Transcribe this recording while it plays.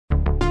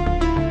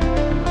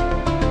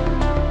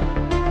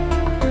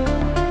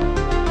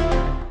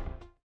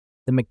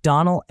The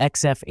McDonnell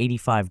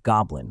XF-85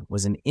 Goblin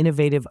was an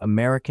innovative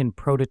American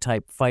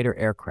prototype fighter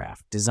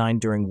aircraft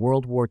designed during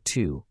World War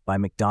II by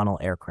McDonnell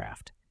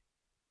Aircraft.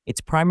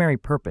 Its primary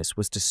purpose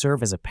was to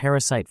serve as a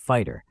Parasite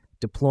fighter,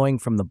 deploying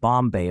from the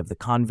bomb bay of the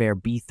Convair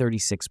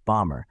B-36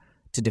 bomber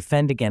to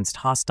defend against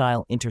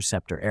hostile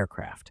interceptor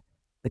aircraft.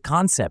 The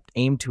concept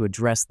aimed to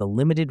address the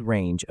limited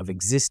range of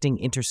existing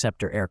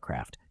interceptor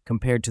aircraft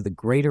compared to the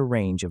greater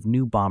range of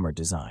new bomber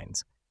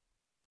designs.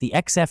 The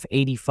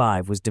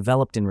XF-85 was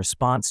developed in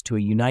response to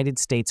a United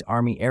States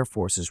Army Air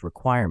Force's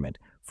requirement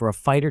for a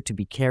fighter to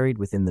be carried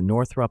within the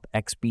Northrop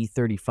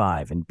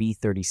XB-35 and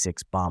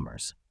B-36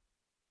 bombers.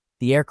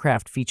 The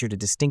aircraft featured a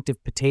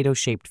distinctive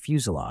potato-shaped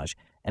fuselage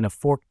and a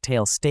forked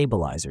tail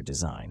stabilizer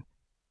design.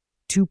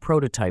 2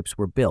 prototypes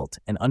were built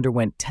and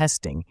underwent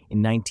testing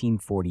in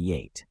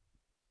 1948.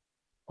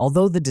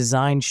 Although the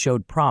design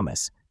showed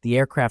promise, the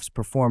aircraft's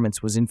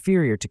performance was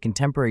inferior to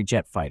contemporary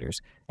jet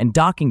fighters, and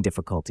docking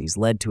difficulties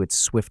led to its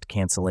swift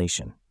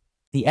cancellation.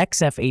 The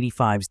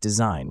XF-85's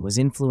design was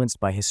influenced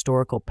by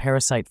historical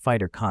Parasite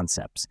fighter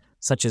concepts,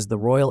 such as the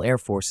Royal Air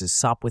Force's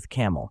Sopwith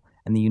Camel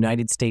and the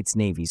United States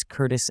Navy's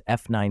Curtiss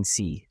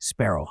F-9C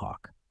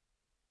Sparrowhawk.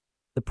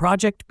 The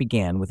project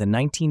began with a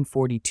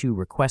 1942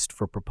 request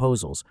for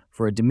proposals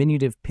for a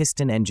diminutive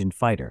piston-engined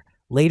fighter,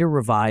 later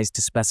revised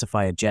to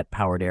specify a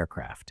jet-powered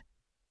aircraft.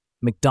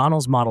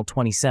 McDonnell's Model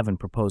 27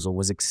 proposal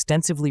was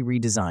extensively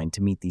redesigned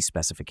to meet these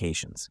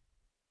specifications.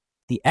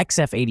 The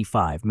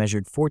XF-85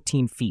 measured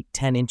 14 feet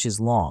 10 inches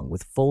long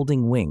with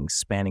folding wings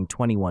spanning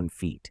 21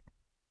 feet.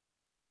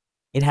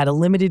 It had a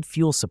limited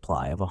fuel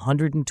supply of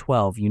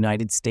 112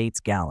 United States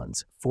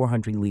gallons,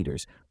 400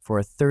 liters, for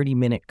a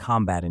 30-minute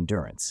combat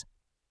endurance.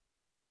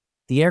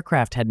 The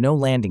aircraft had no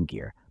landing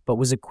gear, but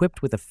was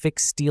equipped with a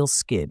fixed steel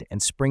skid and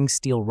spring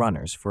steel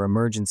runners for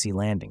emergency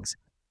landings.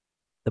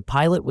 The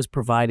pilot was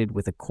provided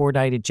with a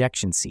cordite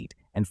ejection seat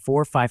and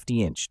 4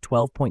 50-inch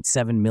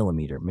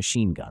 12.7mm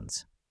machine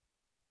guns.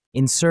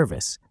 In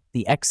service,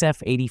 the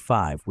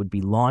XF-85 would be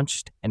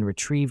launched and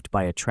retrieved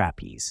by a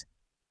trapeze.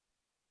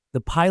 The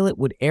pilot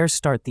would air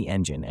start the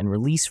engine and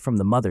release from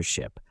the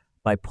mothership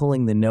by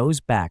pulling the nose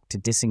back to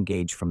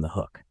disengage from the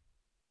hook.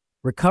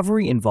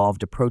 Recovery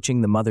involved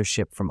approaching the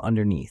mothership from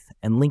underneath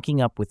and linking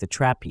up with the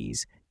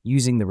trapeze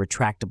using the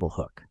retractable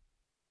hook.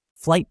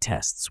 Flight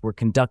tests were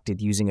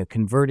conducted using a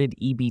converted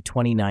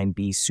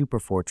EB-29B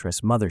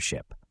Superfortress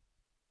mothership.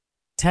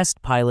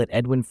 Test pilot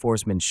Edwin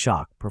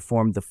Schoch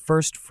performed the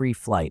first free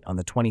flight on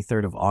the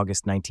 23rd of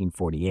August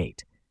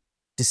 1948.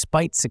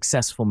 Despite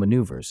successful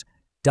maneuvers,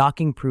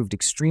 docking proved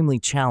extremely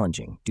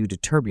challenging due to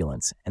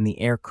turbulence and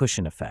the air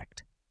cushion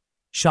effect.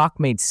 Schoch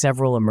made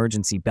several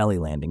emergency belly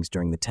landings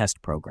during the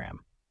test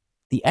program.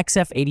 The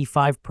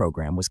XF-85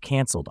 program was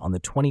canceled on the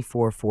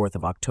 24th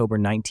of October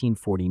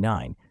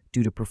 1949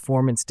 due to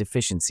performance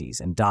deficiencies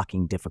and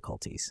docking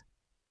difficulties.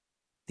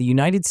 The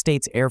United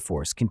States Air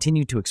Force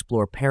continued to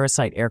explore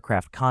Parasite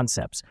aircraft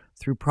concepts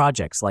through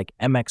projects like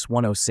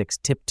MX-106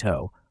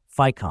 Tiptoe,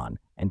 Ficon,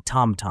 and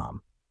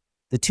TomTom.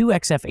 The 2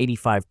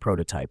 XF-85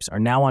 prototypes are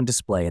now on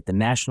display at the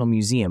National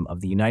Museum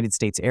of the United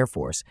States Air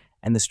Force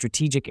and the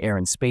Strategic Air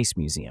and Space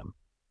Museum.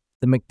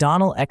 The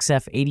McDonnell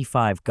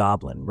XF-85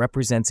 Goblin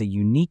represents a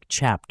unique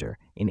chapter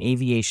in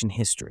aviation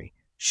history,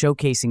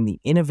 showcasing the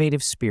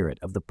innovative spirit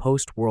of the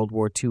post-World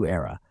War II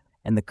era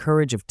and the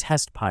courage of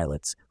test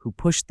pilots who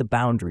pushed the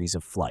boundaries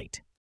of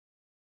flight.